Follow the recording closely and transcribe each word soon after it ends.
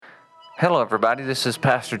Hello, everybody. This is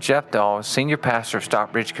Pastor Jeff Dawes, Senior Pastor of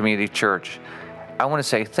Stockbridge Community Church. I want to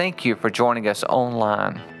say thank you for joining us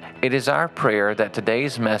online. It is our prayer that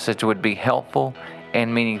today's message would be helpful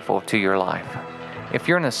and meaningful to your life. If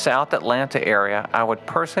you're in the South Atlanta area, I would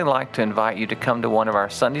personally like to invite you to come to one of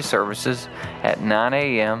our Sunday services at 9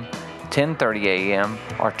 a.m., 10:30 a.m.,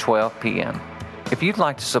 or 12 p.m. If you'd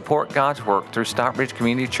like to support God's work through Stockbridge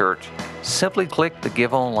Community Church, simply click the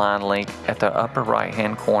Give Online link at the upper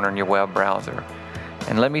right-hand corner in your web browser.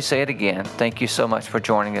 And let me say it again, thank you so much for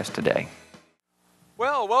joining us today.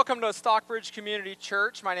 Well, welcome to Stockbridge Community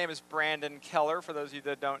Church. My name is Brandon Keller, for those of you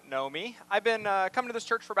that don't know me. I've been coming to this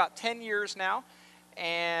church for about 10 years now,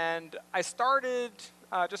 and I started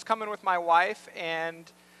just coming with my wife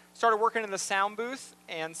and started working in the sound booth,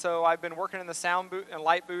 and so I've been working in the sound booth and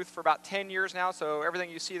light booth for about 10 years now, so everything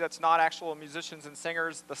you see that's not actual musicians and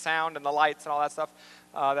singers, the sound and the lights and all that stuff,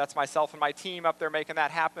 that's myself and my team up there making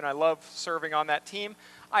that happen. I love serving on that team.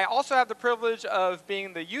 I also have the privilege of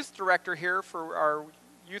being the youth director here for our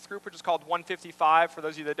youth group, which is called 155. For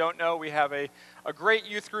those of you that don't know, we have a great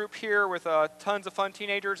youth group here with tons of fun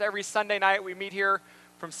teenagers. Every Sunday night we meet here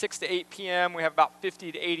from 6 to 8 p.m. We have about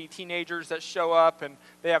 50 to 80 teenagers that show up, and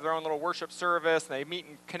they have their own little worship service, and they meet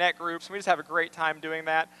in connect groups, and we just have a great time doing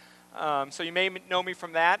that. So you may know me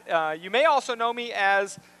from that. You may also know me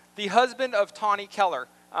as the husband of Tawny Keller,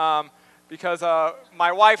 because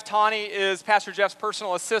my wife, Tawny, is Pastor Jeff's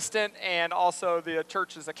personal assistant and also the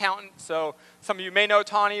church's accountant. So some of you may know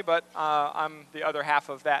Tawny, but I'm the other half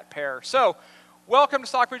of that pair. So welcome to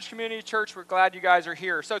Stockbridge Community Church. We're glad you guys are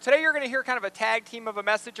here. So today you're going to hear kind of a tag team of a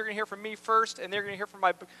message. You're going to hear from me first, and then you're going to hear from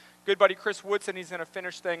my good buddy Chris Woodson. He's going to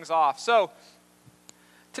finish things off. So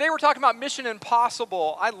today we're talking about Mission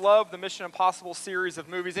Impossible. I love the Mission Impossible series of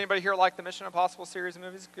movies. Anybody here like the Mission Impossible series of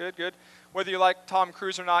movies? Good, good. Whether you like Tom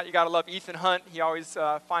Cruise or not, you got to love Ethan Hunt. He always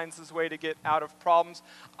finds his way to get out of problems.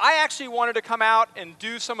 I actually wanted to come out and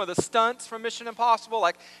do some of the stunts from Mission Impossible,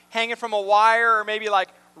 like hanging from a wire or maybe like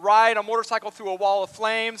ride a motorcycle through a wall of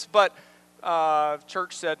flames, but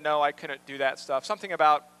church said no, I couldn't do that stuff. Something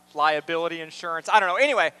about liability insurance. I don't know.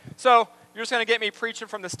 Anyway, so you're just going to get me preaching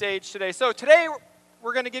from the stage today. So today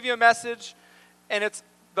we're going to give you a message, and it's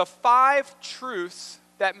the 5 truths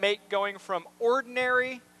that make going from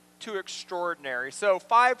ordinary to extraordinary. So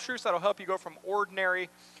 5 truths that'll help you go from ordinary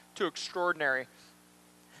to extraordinary.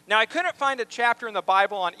 Now, I couldn't find a chapter in the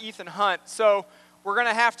Bible on Ethan Hunt, so we're going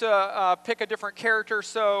to have to pick a different character.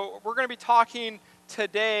 So we're going to be talking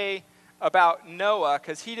today about Noah,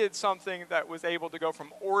 because he did something that was able to go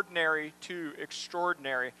from ordinary to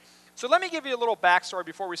extraordinary. So let me give you a little backstory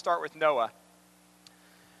before we start with Noah.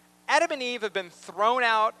 Adam and Eve have been thrown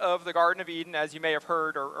out of the Garden of Eden, as you may have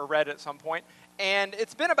heard or read at some point. And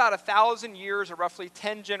it's been about 1,000 years, or roughly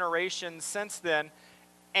 10 generations since then,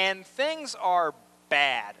 and things are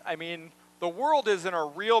bad. I mean, the world is in a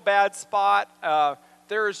real bad spot.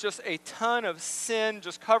 There is just a ton of sin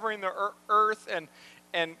just covering the earth,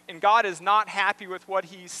 and God is not happy with what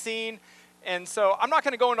he's seen. And so I'm not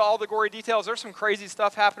going to go into all the gory details. There's some crazy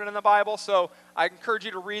stuff happening in the Bible, so I encourage you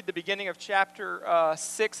to read the beginning of chapter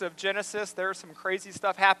 6 of Genesis. There's some crazy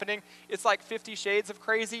stuff happening. It's like 50 Shades of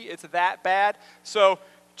Crazy. It's that bad. So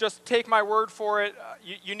just take my word for it.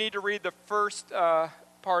 You need to read the first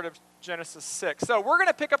part of Genesis 6. So we're going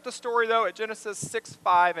to pick up the story, though, at Genesis 6,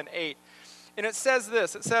 5, and 8. And it says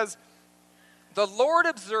this. It says, "The Lord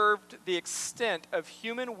observed the extent of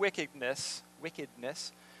human wickedness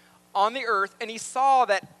on the earth, and he saw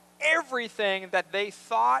that everything they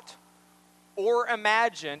thought or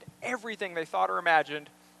imagined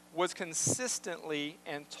was consistently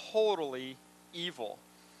and totally evil.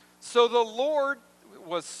 So the Lord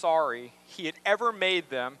was sorry he had ever made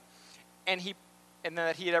them, and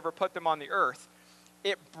that he had ever put them on the earth.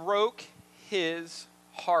 It broke his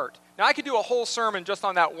heart." Now, I could do a whole sermon just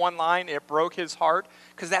on that one line, "it broke his heart,"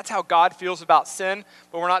 because that's how God feels about sin,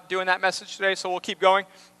 but we're not doing that message today, so we'll keep going.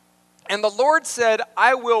 "And the Lord said,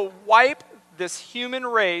 I will wipe this human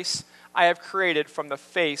race I have created from the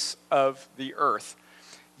face of the earth.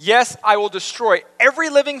 Yes, I will destroy every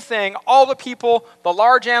living thing, all the people, the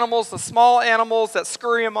large animals, the small animals that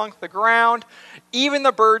scurry among the ground, even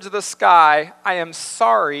the birds of the sky. I am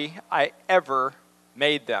sorry I ever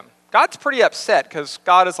made them." God's pretty upset, because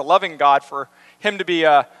God is a loving God. For him to be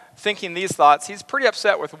thinking these thoughts, he's pretty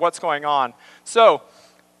upset with what's going on.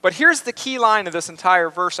 But here's the key line of this entire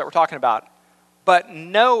verse that we're talking about. "But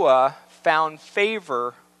Noah found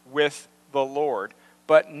favor with the Lord."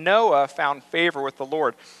 But Noah found favor with the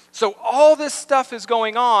Lord. So all this stuff is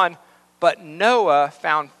going on, but Noah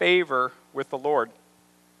found favor with the Lord.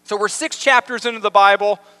 So we're 6 chapters into the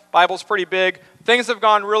Bible. Bible's pretty big. Things have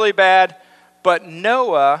gone really bad, but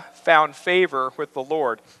Noah found favor with the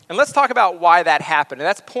Lord. And let's talk about why that happened. And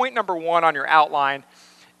that's point number 1 on your outline.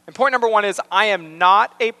 And point number 1 is, I am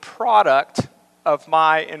not a product of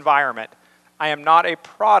my environment. I am not a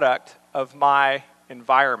product of my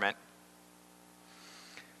environment.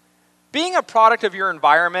 Being a product of your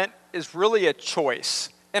environment is really a choice.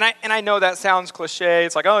 And I know that sounds cliche.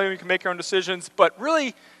 It's like, oh, you can make your own decisions. But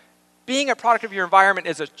really, being a product of your environment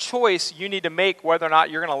is a choice you need to make whether or not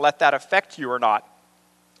you're going to let that affect you or not.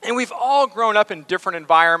 And we've all grown up in different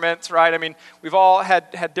environments, right? I mean, we've all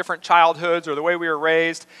had different childhoods or the way we were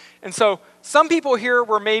raised. And so some people here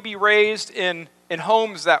were maybe raised in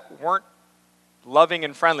homes that weren't loving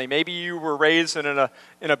and friendly. Maybe you were raised in an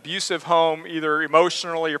abusive home, either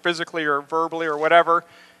emotionally or physically or verbally or whatever.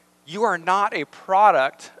 You are not a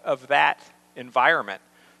product of that environment.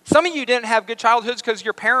 Some of you didn't have good childhoods because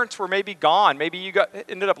your parents were maybe gone. Maybe you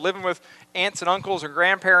ended up living with aunts and uncles or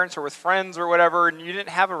grandparents or with friends or whatever, and you didn't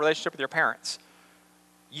have a relationship with your parents.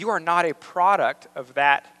 You are not a product of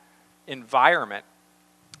that environment.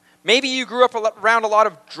 Maybe you grew up around a lot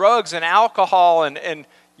of drugs and alcohol, and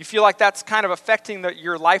you feel like that's kind of affecting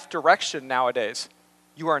your life direction nowadays.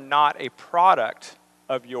 You are not a product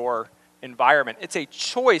of your environment. It's a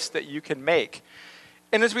choice that you can make.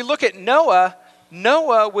 And as we look at Noah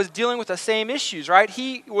was dealing with the same issues, right?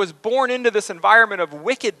 He was born into this environment of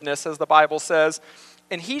wickedness, as the Bible says,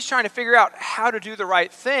 and he's trying to figure out how to do the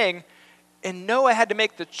right thing. And Noah had to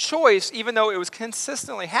make the choice, even though it was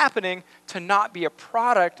consistently happening, to not be a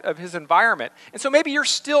product of his environment. And so maybe you're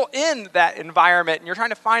still in that environment and you're trying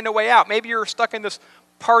to find a way out. Maybe you're stuck in this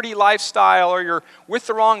party lifestyle, or you're with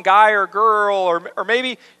the wrong guy or girl, or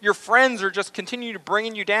maybe your friends are just continuing to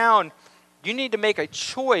bring you down. You need to make a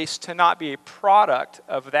choice to not be a product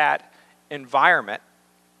of that environment.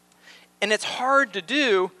 And it's hard to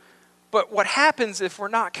do, but what happens if we're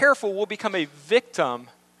not careful, we'll become a victim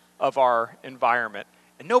of our environment.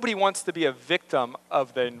 And nobody wants to be a victim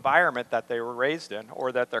of the environment that they were raised in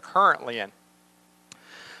or that they're currently in.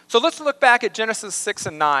 So let's look back at Genesis 6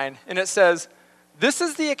 and 9, and it says, "This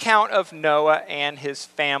is the account of Noah and his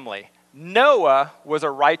family. Noah was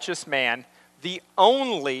a righteous man, the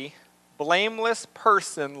only blameless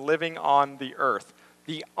person living on the earth."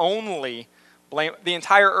 The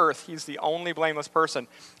entire earth, he's the only blameless person.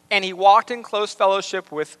 "And he walked in close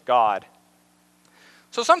fellowship with God."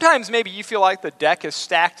 So sometimes maybe you feel like the deck is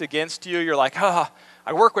stacked against you. You're like, I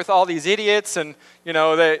work with all these idiots, and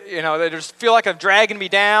they just feel like I'm dragging me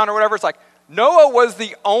down or whatever. It's like, Noah was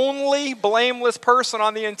the only blameless person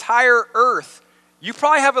on the entire earth. You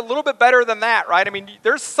probably have a little bit better than that, right? I mean,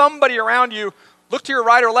 there's somebody around you. Look to your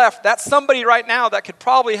right or left. That's somebody right now that could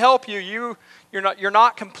probably help you. You're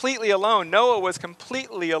not completely alone. Noah was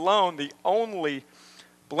completely alone, the only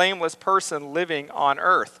blameless person living on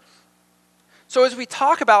earth. So as we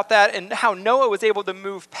talk about that and how Noah was able to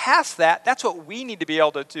move past that, that's what we need to be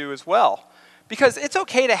able to do as well. Because it's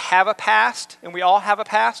okay to have a past, and we all have a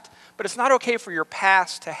past, but it's not okay for your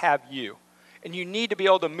past to have you. And you need to be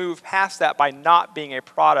able to move past that by not being a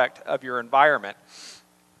product of your environment.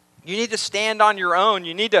 You need to stand on your own.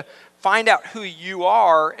 You need to find out who you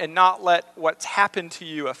are and not let what's happened to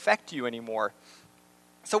you affect you anymore.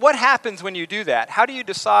 So what happens when you do that? How do you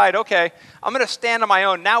decide, okay, I'm going to stand on my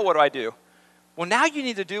own. Now what do I do? Well, now you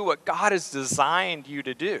need to do what God has designed you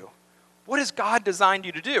to do. What has God designed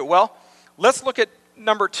you to do? Well, let's look at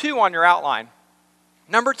number 2 on your outline.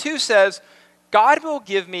 Number 2 says, God will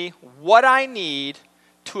give me what I need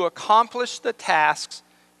to accomplish the tasks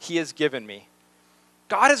He has given me.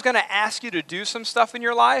 God is going to ask you to do some stuff in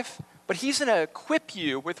your life, but He's going to equip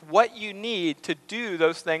you with what you need to do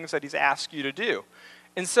those things that He's asked you to do.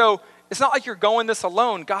 And so it's not like you're going this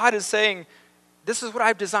alone. God is saying, this is what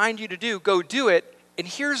I've designed you to do. Go do it. And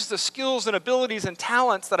here's the skills and abilities and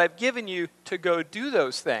talents that I've given you to go do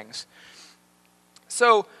those things.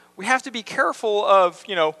 So we have to be careful of,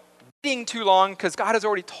 waiting too long, because God has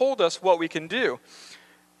already told us what we can do.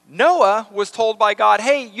 Noah was told by God,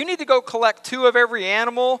 hey, you need to go collect 2 of every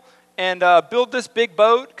animal and build this big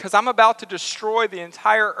boat, because I'm about to destroy the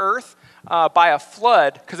entire earth by a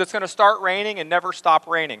flood, because it's going to start raining and never stop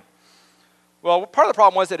raining. Well, part of the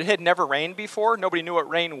problem was that it had never rained before. Nobody knew what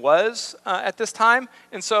rain was at this time.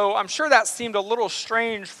 And so I'm sure that seemed a little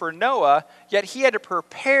strange for Noah, yet he had to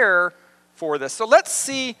prepare for this. So let's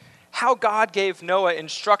see how God gave Noah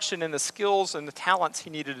instruction in the skills and the talents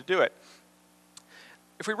he needed to do it.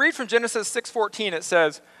 If we read from Genesis 6:14, it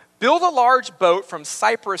says, "Build a large boat from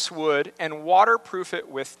cypress wood and waterproof it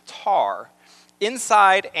with tar,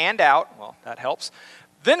 inside and out," well, that helps,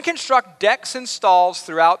 Then construct decks and stalls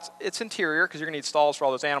throughout its interior, because you're going to need stalls for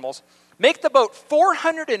all those animals. Make the boat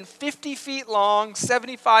 450 feet long,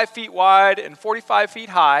 75 feet wide, and 45 feet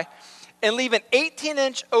high, and leave an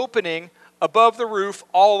 18-inch opening above the roof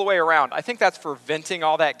all the way around. I think that's for venting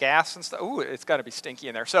all that gas and stuff. Ooh, it's got to be stinky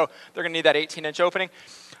in there. So they're going to need that 18-inch opening.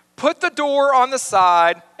 Put the door on the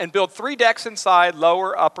side and build 3 decks inside,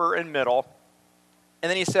 lower, upper, and middle. And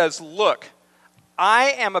then he says, look,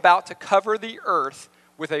 I am about to cover the earth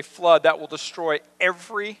with a flood that will destroy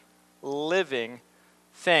every living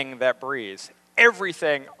thing that breathes.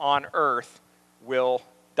 Everything on earth will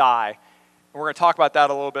die. And we're going to talk about that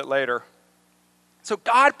a little bit later. So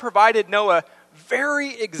God provided Noah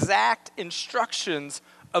very exact instructions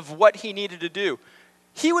of what he needed to do.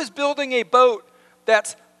 He was building a boat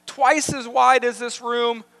that's twice as wide as this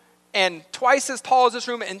room and twice as tall as this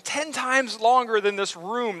room and 10 times longer than this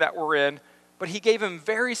room that we're in. But he gave him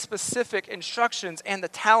very specific instructions and the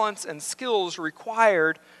talents and skills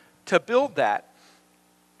required to build that.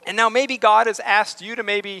 And now maybe God has asked you to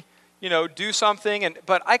maybe, do something,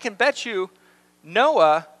 but I can bet you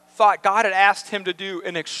Noah thought God had asked him to do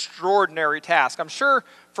an extraordinary task. I'm sure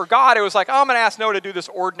for God it was like, I'm going to ask Noah to do this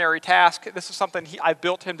ordinary task. This is something I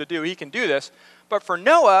built him to do. He can do this. But for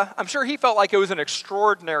Noah, I'm sure he felt like it was an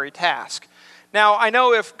extraordinary task. Now, I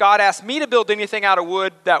know if God asked me to build anything out of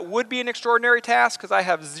wood, that would be an extraordinary task because I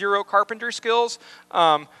have 0 carpentry skills.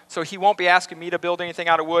 So he won't be asking me to build anything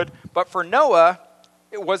out of wood. But for Noah,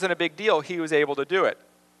 it wasn't a big deal. He was able to do it.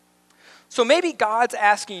 So maybe God's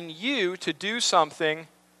asking you to do something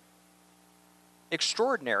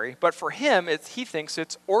extraordinary, but for him, he thinks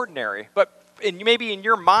it's ordinary. But maybe in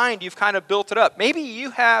your mind, you've kind of built it up. Maybe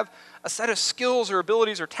you have a set of skills or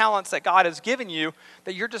abilities or talents that God has given you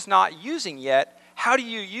that you're just not using yet. How do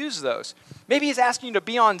you use those? Maybe he's asking you to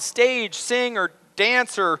be on stage, sing or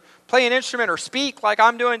dance or play an instrument or speak like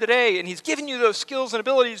I'm doing today, and he's giving you those skills and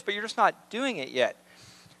abilities, but you're just not doing it yet.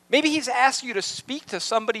 Maybe he's asked you to speak to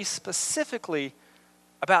somebody specifically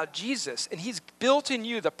about Jesus, and he's built in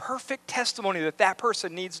you the perfect testimony that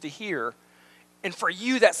person needs to hear. And for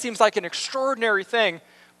you, that seems like an extraordinary thing,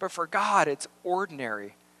 but for God, it's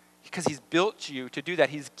ordinary because he's built you to do that.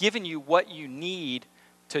 He's given you what you need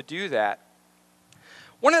to do that.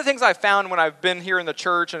 One of the things I've found when I've been here in the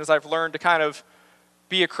church and as I've learned to kind of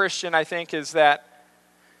be a Christian, I think, is that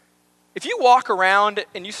if you walk around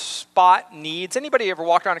and you spot needs, anybody ever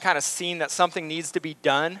walked around and kind of seen that something needs to be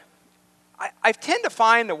done? I tend to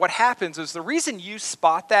find that what happens is the reason you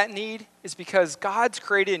spot that need is because God's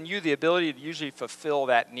created in you the ability to usually fulfill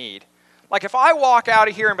that need. Like if I walk out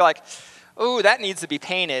of here and be like, oh, that needs to be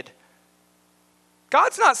painted,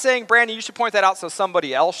 God's not saying, Brandon, you should point that out so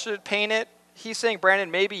somebody else should paint it. He's saying, Brandon,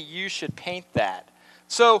 maybe you should paint that.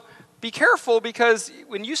 So be careful because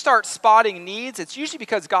when you start spotting needs, it's usually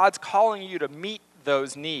because God's calling you to meet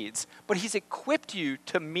those needs. But he's equipped you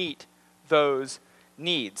to meet those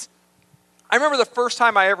needs. I remember the first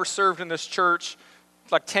time I ever served in this church,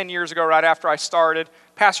 like 10 years ago, right after I started,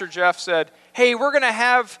 Pastor Jeff said, hey, we're going to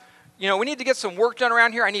have, we need to get some work done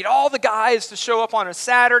around here. I need all the guys to show up on a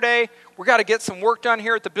Saturday. We got to get some work done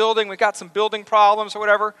here at the building. We got some building problems or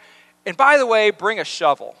whatever. And by the way, bring a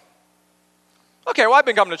shovel. Okay, well, I've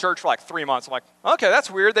been coming to church for like 3 months. I'm like, okay,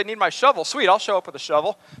 that's weird. They need my shovel. Sweet, I'll show up with a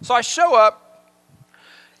shovel. So I show up.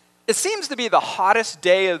 It seems to be the hottest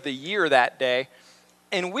day of the year that day.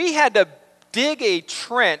 And we had to dig a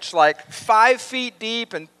trench like 5 feet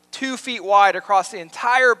deep and 2 feet wide across the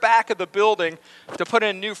entire back of the building to put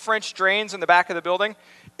in new French drains in the back of the building.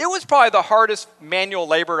 It was probably the hardest manual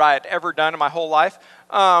labor I had ever done in my whole life.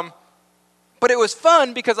 But it was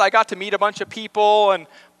fun because I got to meet a bunch of people.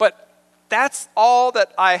 But that's all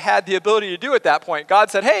that I had the ability to do at that point.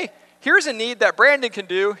 God said, hey, here's a need that Brandon can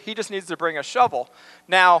do. He just needs to bring a shovel.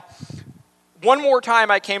 Now, one more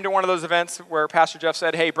time I came to one of those events where Pastor Jeff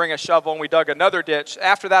said, hey, bring a shovel, and we dug another ditch.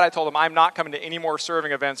 After that, I told him, I'm not coming to any more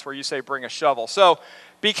serving events where you say bring a shovel. So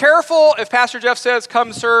be careful if Pastor Jeff says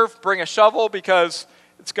come serve, bring a shovel, because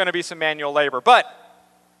it's going to be some manual labor. But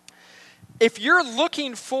if you're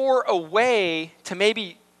looking for a way to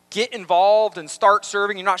maybe get involved and start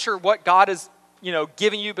serving, you're not sure what God is,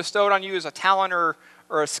 giving you, bestowed on you as a talent or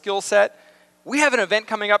a skill set, we have an event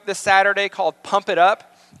coming up this Saturday called Pump It Up.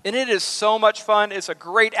 And it is so much fun. It's a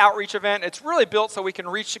great outreach event. It's really built so we can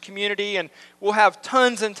reach the community, and we'll have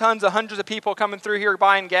tons and tons of hundreds of people coming through here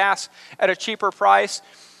buying gas at a cheaper price.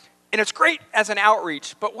 And it's great as an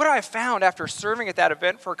outreach. But what I've found after serving at that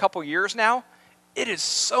event for a couple years now, it is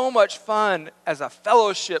so much fun as a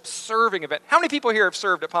fellowship serving event. How many people here have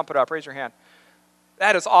served at Pump It Up? Raise your hand.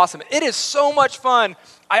 That is awesome. It is so much fun.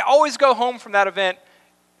 I always go home from that event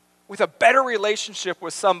with a better relationship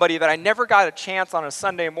with somebody that I never got a chance on a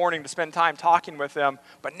Sunday morning to spend time talking with them,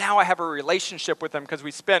 but now I have a relationship with them because we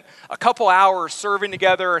spent a couple hours serving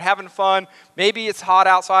together and having fun. Maybe it's hot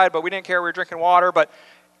outside, but we didn't care. We were drinking water, but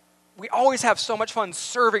we always have so much fun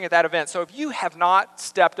serving at that event. So if you have not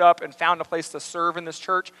stepped up and found a place to serve in this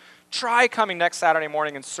church, try coming next Saturday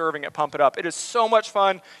morning and serving at Pump It Up. It is so much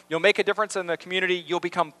fun. You'll make a difference in the community. You'll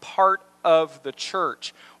become part of the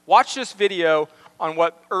church. Watch this video on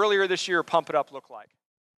what earlier this year Pump It Up looked like.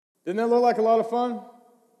 Didn't that look like a lot of fun?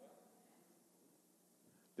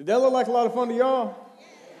 Did that look like a lot of fun to y'all?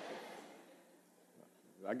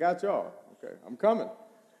 I got y'all. Okay, I'm coming.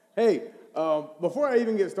 Hey, before I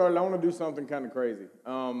even get started, I want to do something kind of crazy.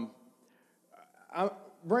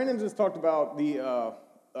 Brandon just talked about the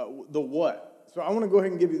what. So I want to go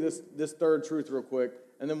ahead and give you this third truth real quick,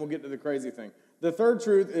 and then we'll get to the crazy thing. The third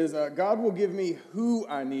truth is God will give me who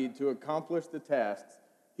I need to accomplish the tasks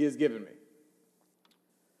he has given me.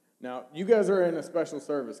 Now, you guys are in a special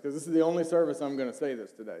service because this is the only service I'm going to say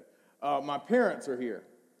this today. My parents are here,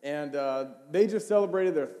 and they just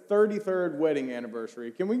celebrated their 33rd wedding anniversary.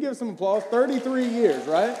 Can we give some applause? 33 years,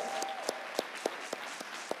 right?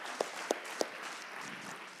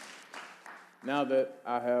 Now that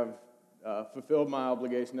I have fulfilled my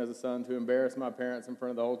obligation as a son to embarrass my parents in front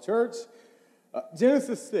of the whole church,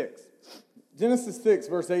 Genesis 6,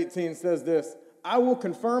 verse 18 says this, I will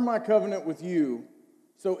confirm my covenant with you,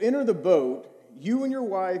 so enter the boat, you and your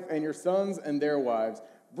wife and your sons and their wives.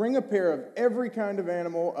 Bring a pair of every kind of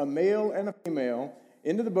animal, a male and a female,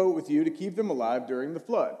 into the boat with you to keep them alive during the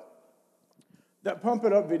flood. That Pump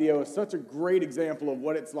It Up video is such a great example of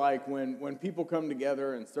what it's like when people come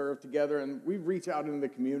together and serve together, and we reach out into the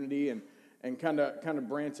community and kind of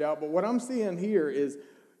branch out. But what I'm seeing here is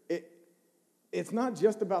it's not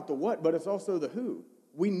just about the what, but it's also the who.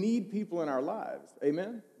 We need people in our lives,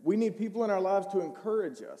 amen? We need people in our lives to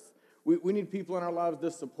encourage us. We need people in our lives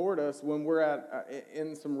to support us when we're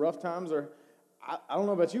in some rough times, or I don't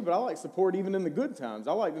know about you, but I like support even in the good times.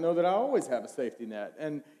 I like to know that I always have a safety net,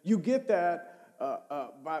 and you get that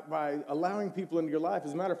by allowing people into your life.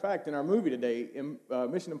 As a matter of fact, in our movie today,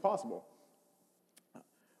 Mission Impossible,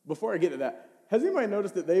 before I get to that, has anybody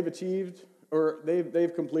noticed that they've achieved or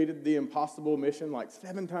they've completed the impossible mission like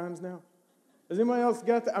 7 times now? Has anybody else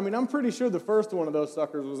got that? I mean, I'm pretty sure the first one of those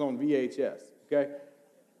suckers was on VHS, okay?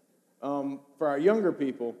 For our younger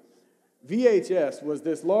people, VHS was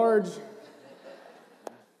this large...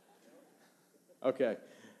 Okay.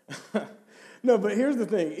 No, but here's the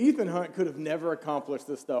thing. Ethan Hunt could have never accomplished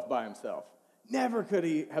this stuff by himself. Never could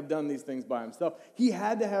he have done these things by himself. He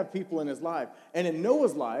had to have people in his life. And in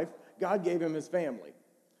Noah's life, God gave him his family.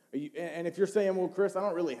 And if you're saying, well, Chris, I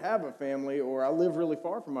don't really have a family, or I live really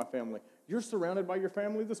far from my family, you're surrounded by your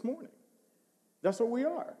family this morning. That's what we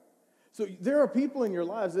are. So there are people in your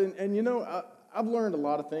lives, and you know, I've learned a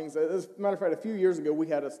lot of things. As a matter of fact, a few years ago, we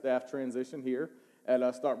had a staff transition here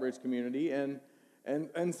at Stockbridge Community, and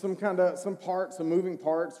some moving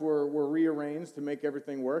parts were rearranged to make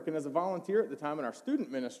everything work. And as a volunteer at the time in our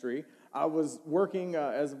student ministry, I was working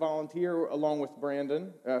as a volunteer along with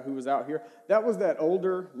Brandon, who was out here. That was that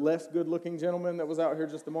older, less good-looking gentleman that was out here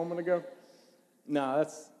just a moment ago. No,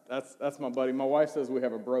 that's my buddy. My wife says we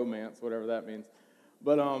have a bromance, whatever that means.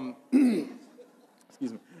 But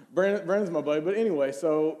excuse me, Brandon's my buddy. But anyway,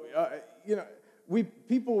 so you know.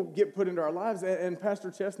 People get put into our lives, and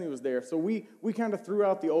Pastor Chesney was there. So we kind of threw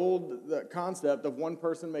out the concept of one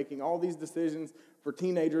person making all these decisions for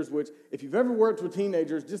teenagers, which if you've ever worked with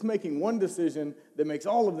teenagers, just making one decision that makes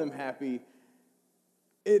all of them happy,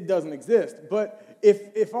 it doesn't exist. But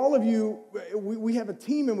if all of you, we have a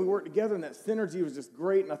team and we work together, and that synergy was just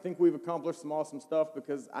great, and I think we've accomplished some awesome stuff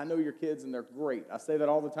because I know your kids, and they're great. I say that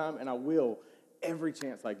all the time, and I will every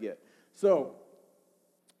chance I get. So...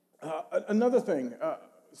 another thing,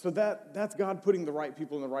 so that's God putting the right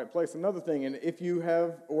people in the right place. Another thing, and if you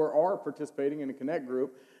have or are participating in a Connect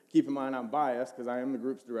group, keep in mind I'm biased because I am the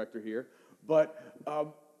group's director here, but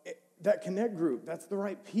that Connect group, that's the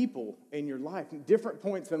right people in your life. Different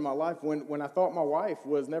points in my life when I thought my wife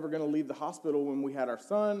was never going to leave the hospital when we had our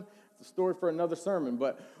son. It's a story for another sermon,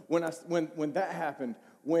 but when that happened,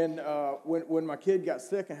 when my kid got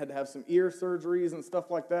sick and had to have some ear surgeries and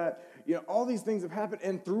stuff like that, you know, all these things have happened.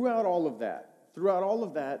 And throughout all of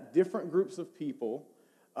that, different groups of people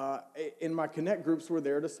in my Connect groups were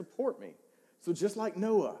there to support me. So just like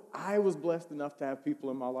Noah, I was blessed enough to have people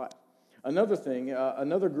in my life. Another thing,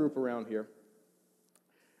 another group around here,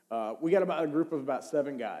 we got about a group of about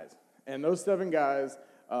 7 guys. And those 7 guys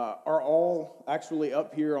are all actually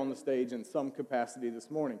up here on the stage in some capacity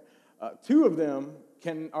this morning. Two of them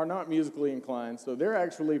are not musically inclined, so they're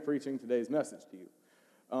actually preaching today's message to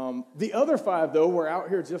you. The other 5, though, were out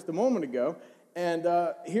here just a moment ago, and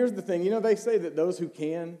here's the thing. You know, they say that those who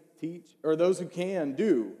can teach, or those who can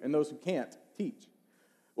do, and those who can't teach.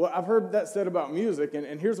 Well, I've heard that said about music,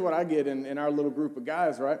 and here's what I get in our little group of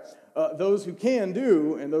guys, right? Those who can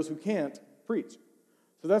do, and those who can't preach.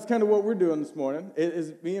 So that's kind of what we're doing this morning,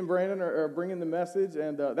 is me and Brandon are bringing the message,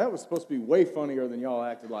 and that was supposed to be way funnier than y'all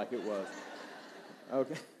acted like it was.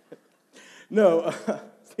 Okay. No,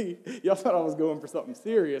 see, y'all thought I was going for something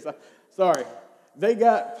serious. Sorry. They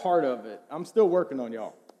got part of it. I'm still working on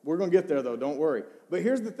y'all. We're going to get there, though. Don't worry. But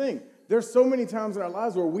here's the thing. There's so many times in our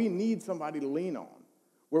lives where we need somebody to lean on,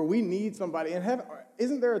 where we need somebody. And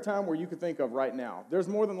isn't there a time where you could think of right now? There's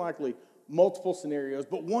more than likely multiple scenarios,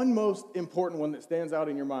 but one most important one that stands out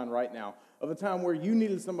in your mind right now of a time where you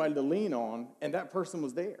needed somebody to lean on, and that person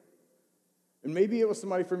was there. And maybe it was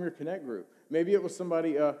somebody from your Connect group. Maybe it was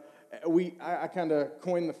somebody, I kind of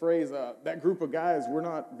coined the phrase, that group of guys, we're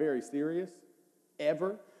not very serious,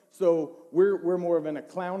 ever. So we're more of an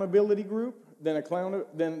accountability group than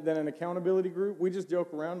an accountability group. We just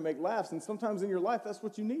joke around and make laughs, and sometimes in your life, that's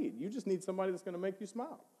what you need. You just need somebody that's going to make you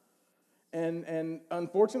smile. And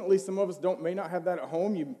unfortunately, some of us may not have that at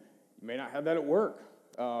home. You may not have that at work.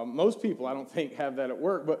 Most people, I don't think, have that at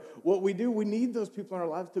work. But what we do, we need those people in our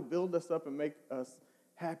lives to build us up and make us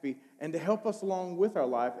happy and to help us along with our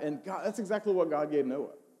life. And God, that's exactly what God gave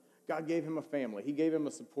Noah. God gave him a family. He gave him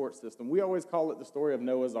a support system. We always call it the story of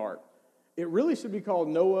Noah's Ark. It really should be called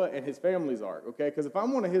Noah and his family's ark, okay? Because if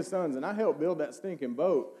I'm one of his sons and I helped build that stinking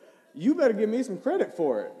boat, you better give me some credit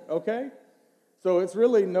for it, okay? So it's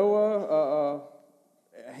really Noah,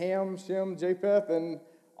 Ham, Shem, Japheth, and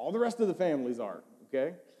all the rest of the family's ark,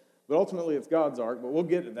 okay? But ultimately it's God's ark, but we'll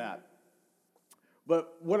get to that.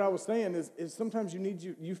 But what I was saying is sometimes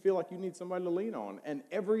you feel like you need somebody to lean on. And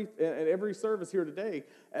every service here today,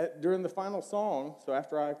 during the final song, so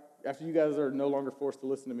after you guys are no longer forced to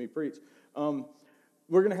listen to me preach,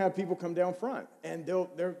 we're going to have people come down front, and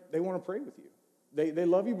they want to pray with you. They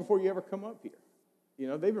love you before you ever come up here. You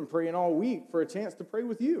know, they've been praying all week for a chance to pray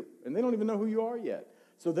with you, and they don't even know who you are yet.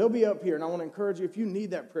 So they'll be up here, and I want to encourage you, if you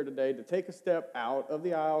need that prayer today, to take a step out of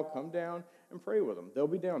the aisle, come down, and pray with them. They'll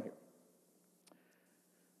be down here.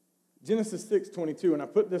 Genesis 6:22, and I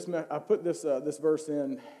put this verse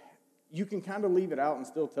in. You can kind of leave it out and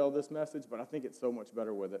still tell this message, but I think it's so much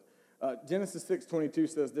better with it. Genesis 6:22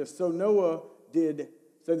 says this: So Noah did,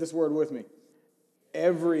 say this word with me,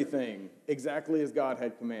 everything exactly as God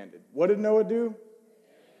had commanded. What did Noah do?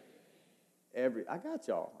 I got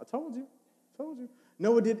y'all. I told you.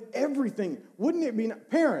 Noah did everything. Wouldn't it be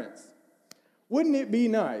parents? Wouldn't it be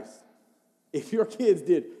nice if your kids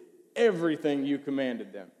did everything you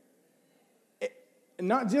commanded them?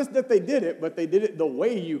 Not just that they did it, but they did it the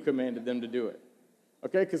way you commanded them to do it.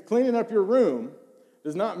 Okay? Because cleaning up your room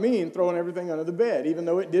does not mean throwing everything under the bed, even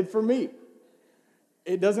though it did for me.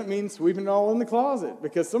 It doesn't mean sweeping it all in the closet,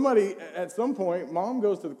 because somebody, at some point, mom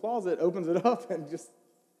goes to the closet, opens it up, and just,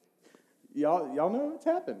 y'all know it's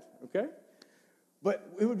happened, okay? But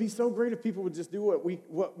it would be so great if people would just do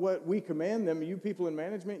what we command them. You people in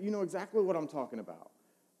management, you know exactly what I'm talking about.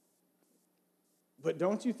 But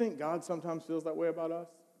don't you think God sometimes feels that way about us?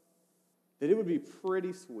 That it would be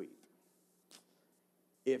pretty sweet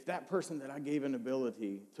if that person that I gave an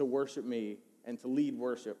ability to worship me and to lead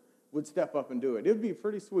worship would step up and do it. It would be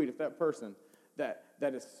pretty sweet if that person that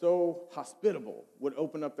is so hospitable would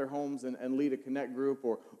open up their homes and lead a Connect group,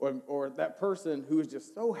 or that person who is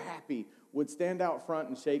just so happy would stand out front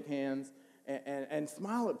and shake hands and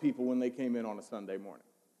smile at people when they came in on a Sunday morning.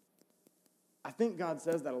 I think God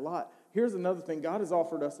says that a lot. Here's another thing. God has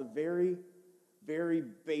offered us a very, very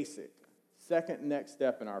basic second next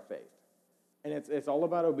step in our faith. And it's all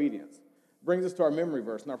about obedience. Brings us to our memory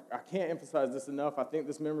verse. Now, I can't emphasize this enough. I think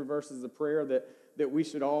this memory verse is a prayer that we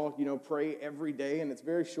should all, pray every day. And it's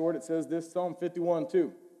very short. It says this, Psalm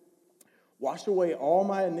 51:2. Wash away all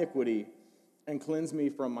my iniquity and cleanse me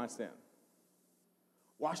from my sin.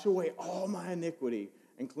 Wash away all my iniquity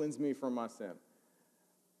and cleanse me from my sin.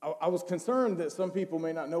 I was concerned that some people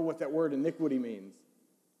may not know what that word iniquity means,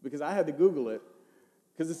 because I had to Google it,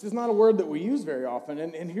 because it's just not a word that we use very often.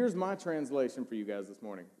 And here's my translation for you guys this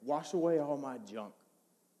morning. Wash away all my junk.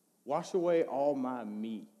 Wash away all my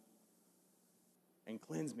me. And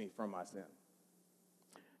cleanse me from my sin.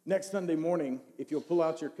 Next Sunday morning, if you'll pull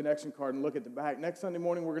out your connection card and look at the back, next Sunday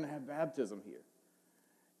morning we're going to have baptism here.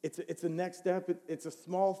 It's a next step. It's a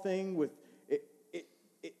small thing with...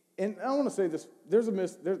 And I want to say this, there's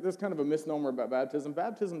kind of a misnomer about baptism.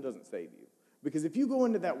 Baptism doesn't save you. Because if you go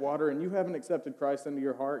into that water and you haven't accepted Christ into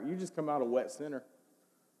your heart, you just come out a wet sinner.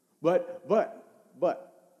 But,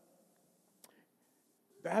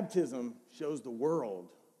 baptism shows the world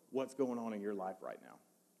what's going on in your life right now.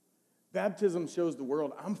 Baptism shows the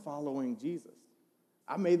world I'm following Jesus.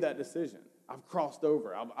 I made that decision. I've crossed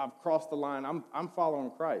over. I've crossed the line. I'm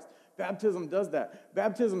following Christ. Baptism does that.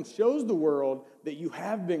 Baptism shows the world that you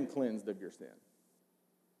have been cleansed of your sin.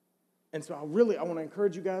 And so I want to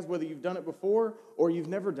encourage you guys, whether you've done it before or you've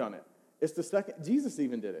never done it. It's the second. Jesus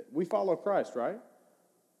even did it. We follow Christ, right?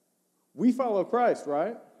 We follow Christ,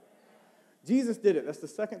 right? Jesus did it. That's the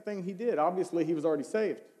second thing he did. Obviously, he was already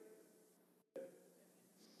saved.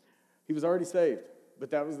 He was already saved,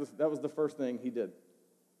 but that was the first thing he did.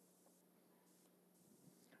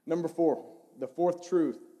 Number 4, the fourth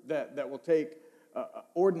truth that will take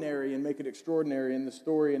ordinary and make it extraordinary in the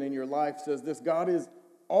story and in your life says this: God is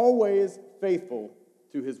always faithful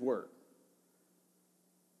to his word.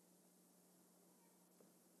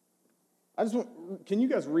 Can you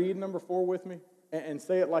guys read number 4 with me and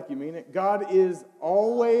say it like you mean it? God is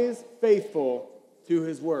always faithful to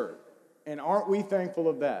his word. And aren't we thankful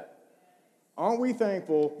of that? Aren't we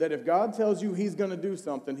thankful that if God tells you he's going to do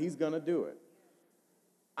something, he's going to do it?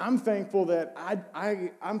 I'm thankful that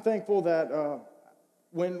I'm thankful that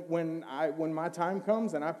when my time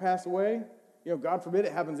comes and I pass away, God forbid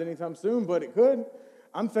it happens anytime soon, but it could.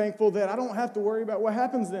 I'm thankful that I don't have to worry about what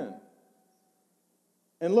happens then.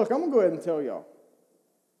 And look, I'm going to go ahead and tell y'all.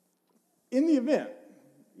 In the event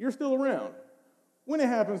you're still around, when it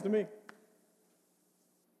happens to me,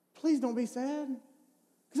 please don't be sad,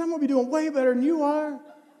 because I'm going to be doing way better than you are.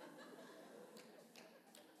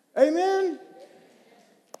 Amen?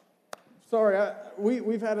 Sorry,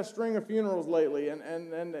 we've had a string of funerals lately, and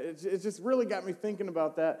it's just really got me thinking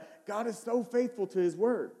about that. God is so faithful to his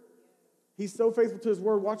word. He's so faithful to his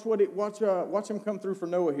word. Watch him come through for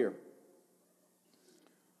Noah here.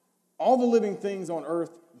 All the living things on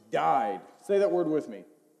earth died. Say that word with me.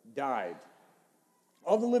 Died.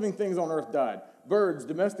 All the living things on earth died. Birds,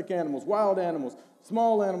 domestic animals, wild animals,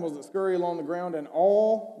 small animals that scurry along the ground, and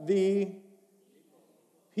all the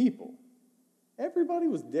people. Everybody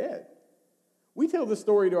was dead. We tell this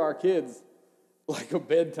story to our kids like a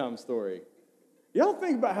bedtime story. Y'all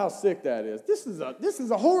think about how sick that is. This is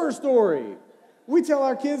a horror story. We tell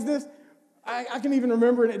our kids this. I can even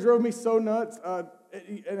remember, and it drove me so nuts.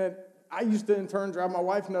 I used to in turn drive my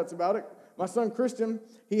wife nuts about it. My son Christian,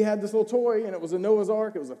 he had this little toy, and it was a Noah's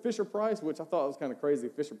Ark. It was a Fisher-Price, which I thought was kind of crazy.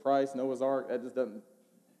 Fisher-Price, Noah's Ark, that just doesn't.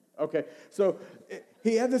 Okay, so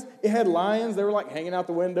he had this. It had lions. They were like hanging out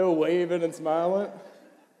the window, waving and smiling.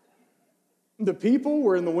 The people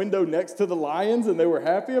were in the window next to the lions, and they were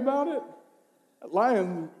happy about it.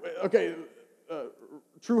 Lion, okay,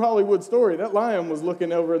 true Hollywood story. That lion was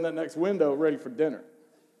looking over in that next window, ready for dinner.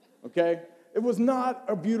 Okay. It was not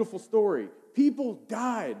a beautiful story. People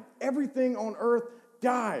died. Everything on earth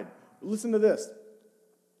died. Listen to this.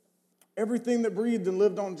 Everything that breathed and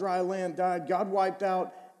lived on dry land died. God wiped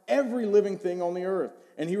out every living thing on the earth.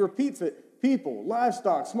 And he repeats it. People,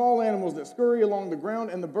 livestock, small animals that scurry along the ground,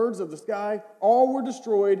 and the birds of the sky, all were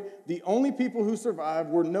destroyed. The only people who survived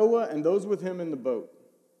were Noah and those with him in the boat.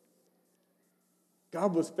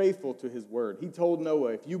 God was faithful to his word. He told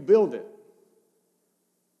Noah, if you build it,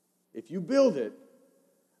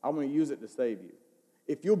 I'm going to use it to save you.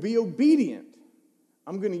 If you'll be obedient,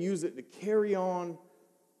 I'm going to use it to carry on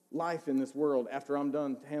life in this world after I'm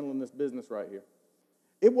done handling this business right here.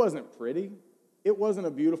 It wasn't pretty. It wasn't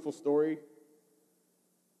a beautiful story,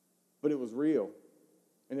 but it was real,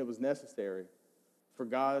 and it was necessary for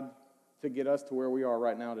God to get us to where we are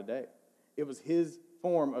right now today. It was his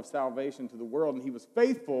form of salvation to the world, and he was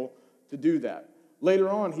faithful to do that. Later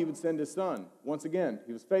on, he would send his son. Once again,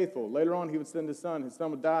 he was faithful. Later on, he would send his son. His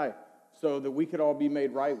son would die so that we could all be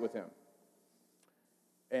made right with him.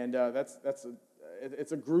 And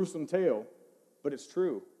it's a gruesome tale, but it's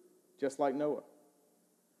true, just like Noah.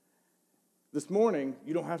 This morning,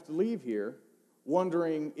 you don't have to leave here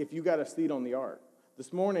wondering if you got a seat on the ark.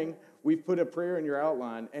 This morning, we've put a prayer in your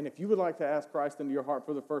outline, and if you would like to ask Christ into your heart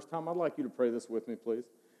for the first time, I'd like you to pray this with me, please.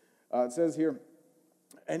 It says here,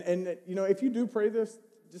 and if you do pray this,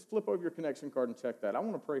 just flip over your connection card and check that. I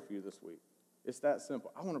want to pray for you this week. It's that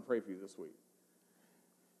simple. I want to pray for you this week.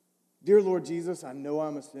 Dear Lord Jesus, I know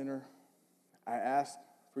I'm a sinner. I ask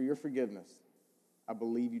for your forgiveness. I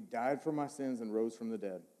believe you died for my sins and rose from the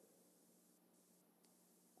dead.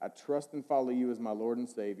 I trust and follow you as my Lord and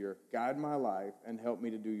Savior. Guide my life and help me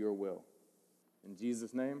to do your will. In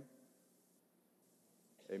Jesus' name,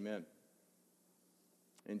 amen.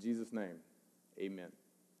 In Jesus' name, amen.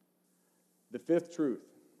 The fifth truth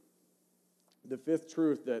the fifth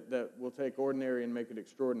truth that will take ordinary and make it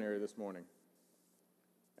extraordinary this morning.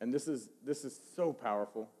 And this is so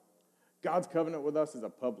powerful. God's covenant with us is a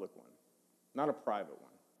public one, not a private one.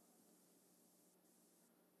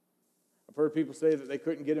 I've heard people say that they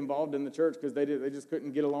couldn't get involved in the church because they just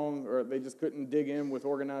couldn't get along, or they just couldn't dig in with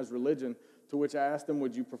organized religion, to which I asked them,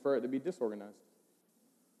 would you prefer it to be disorganized?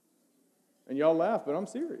 And y'all laugh, but I'm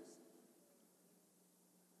serious.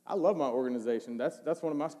 I love my organization. That's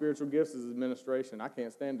one of my spiritual gifts is administration. I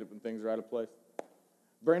can't stand it when things are out of place.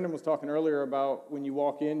 Brandon was talking earlier about when you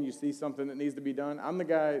walk in, you see something that needs to be done. I'm the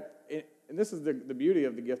guy, and this is the beauty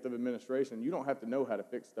of the gift of administration. You don't have to know how to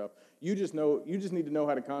fix stuff. You just need to know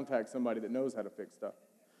how to contact somebody that knows how to fix stuff.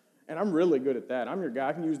 And I'm really good at that. I'm your guy.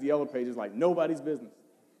 I can use the yellow pages like nobody's business.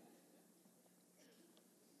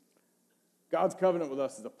 God's covenant with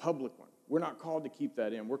us is a public one. We're not called to keep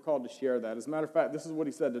that in. We're called to share that. As a matter of fact, this is what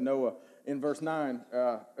he said to Noah in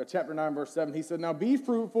chapter 9, verse 7. He said, now be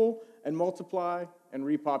fruitful and multiply and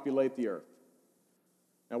repopulate the earth.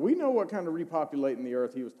 Now, we know what kind of repopulating the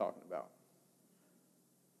earth he was talking about.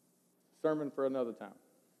 Sermon for another time.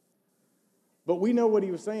 But we know what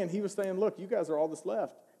he was saying. He was saying, look, you guys are all that's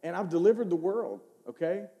left, and I've delivered the world,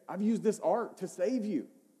 okay? I've used this ark to save you.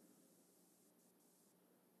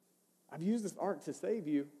 I've used this ark to save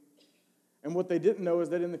you. And what they didn't know is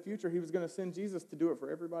that in the future, he was going to send Jesus to do it for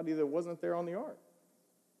everybody that wasn't there on the ark.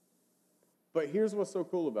 But here's what's so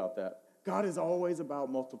cool about that. God is always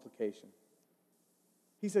about multiplication.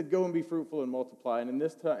 He said, go and be fruitful and multiply. And in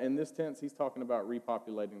this tense, he's talking about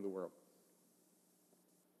repopulating the world.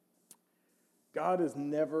 God is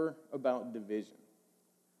never about division.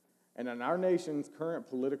 And in our nation's current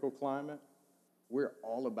political climate, we're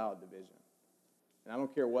all about division. And I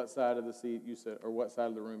don't care what side of the seat you sit or what side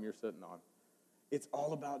of the room you're sitting on. It's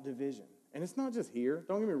all about division. And it's not just here.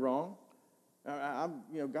 Don't get me wrong.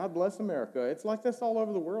 God bless America. It's like this all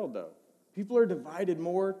over the world, though. People are divided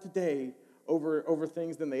more today over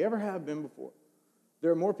things than they ever have been before.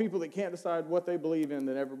 There are more people that can't decide what they believe in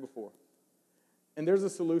than ever before. And there's a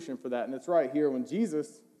solution for that, and it's right here when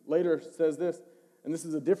Jesus later says this, and this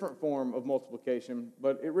is a different form of multiplication,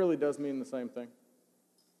 but it really does mean the same thing.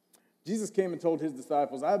 Jesus came and told his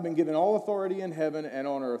disciples, I have been given all authority in heaven and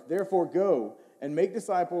on earth. Therefore go and make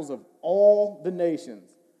disciples of all the nations.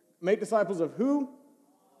 Make disciples of who?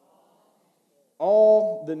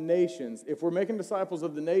 All the nations. If we're making disciples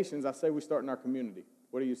of the nations, I say we start in our community.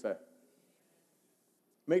 What do you say?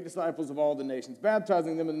 Make disciples of all the nations,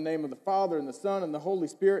 baptizing them in the name of the Father and the Son and the Holy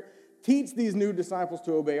Spirit. Teach these new disciples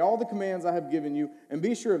to obey all the commands I have given you, and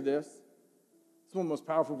be sure of this. It's one of the most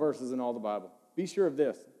powerful verses in all the Bible. Be sure of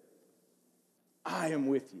this. I am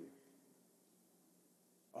with you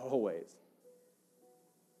always.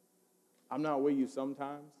 I'm not with you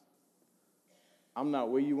sometimes. I'm not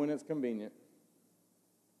with you when it's convenient.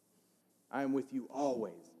 I am with you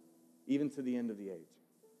always, even to the end of the age.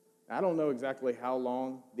 I don't know exactly how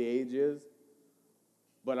long the age is,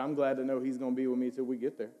 but I'm glad to know he's going to be with me till we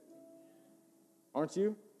get there. Aren't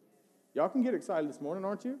you? Y'all can get excited this morning,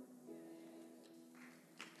 aren't you?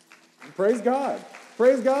 And praise God.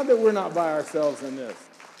 Praise God that we're not by ourselves in this.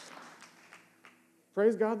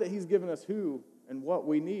 Praise God that he's given us who and what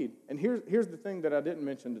we need. And here's the thing that I didn't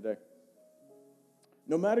mention today.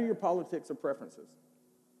 No matter your politics or preferences,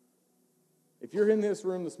 if you're in this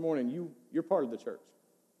room this morning, you're part of the church.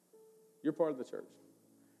 You're part of the church.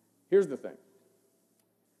 Here's the thing.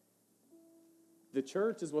 The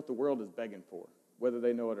church is what the world is begging for, whether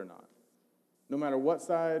they know it or not. No matter what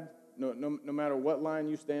side, no matter what line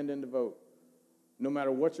you stand in to vote, no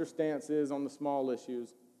matter what your stance is on the small issues,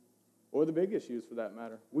 or the big issues for that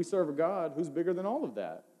matter, we serve a God who's bigger than all of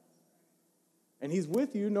that. And he's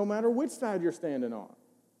with you no matter which side you're standing on.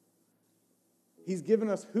 He's given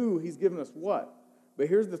us who, he's given us what. But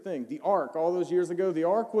here's the thing, the ark, all those years ago, the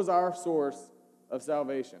ark was our source of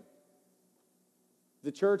salvation.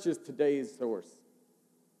 The church is today's source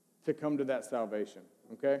to come to that salvation,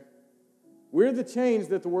 okay? We're the change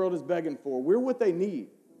that the world is begging for. We're what they need.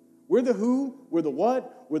 We're the who, we're the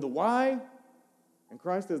what, we're the why, and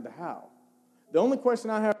Christ is the how. The only question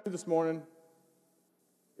I have for you this morning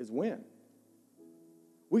is when.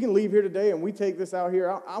 We can leave here today and we take this out here.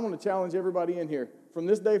 I want to challenge everybody in here. From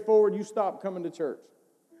this day forward, you stop coming to church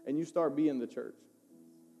and you start being the church.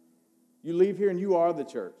 You leave here and you are the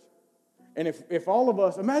church. And if all of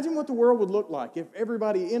us, imagine what the world would look like if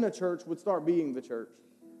everybody in a church would start being the church.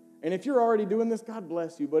 And if you're already doing this, God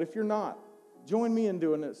bless you. But if you're not, join me in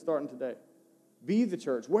doing it starting today. Be the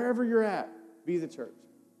church. Wherever you're at, be the church.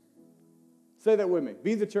 Say that with me.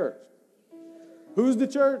 Be the church. Who's the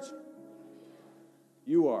church?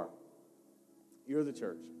 You are. You're the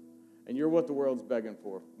church. And you're what the world's begging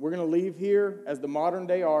for. We're going to leave here as the modern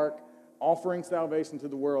day ark, offering salvation to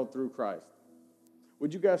the world through Christ.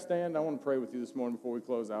 Would you guys stand? I want to pray with you this morning before we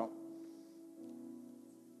close out.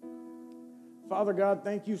 Father God,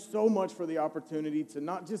 thank you so much for the opportunity to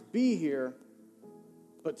not just be here,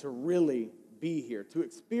 but to really be here, to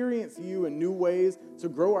experience you in new ways, to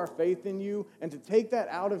grow our faith in you, and to take that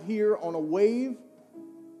out of here on a wave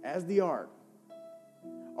as the ark,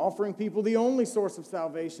 offering people the only source of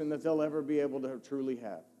salvation that they'll ever be able to truly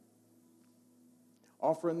have.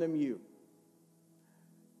 Offering them you.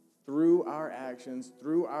 Through our actions,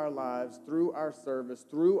 through our lives, through our service,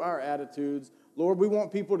 through our attitudes. Lord, we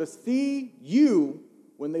want people to see you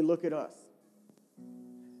when they look at us.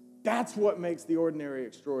 That's what makes the ordinary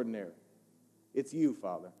extraordinary. It's you,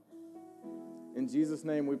 Father. In Jesus'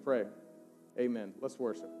 name we pray. Amen. Let's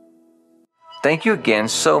worship. Thank you again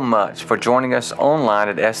so much for joining us online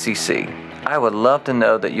at SCC. I would love to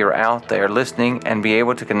know that you're out there listening and be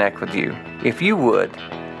able to connect with you. If you would,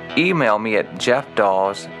 email me at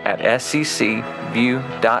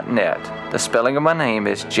jeffdaws@sccview.net. The spelling of my name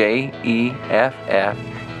is JEFFDAWS.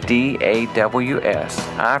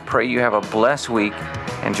 I pray you have a blessed week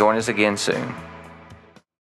and join us again soon.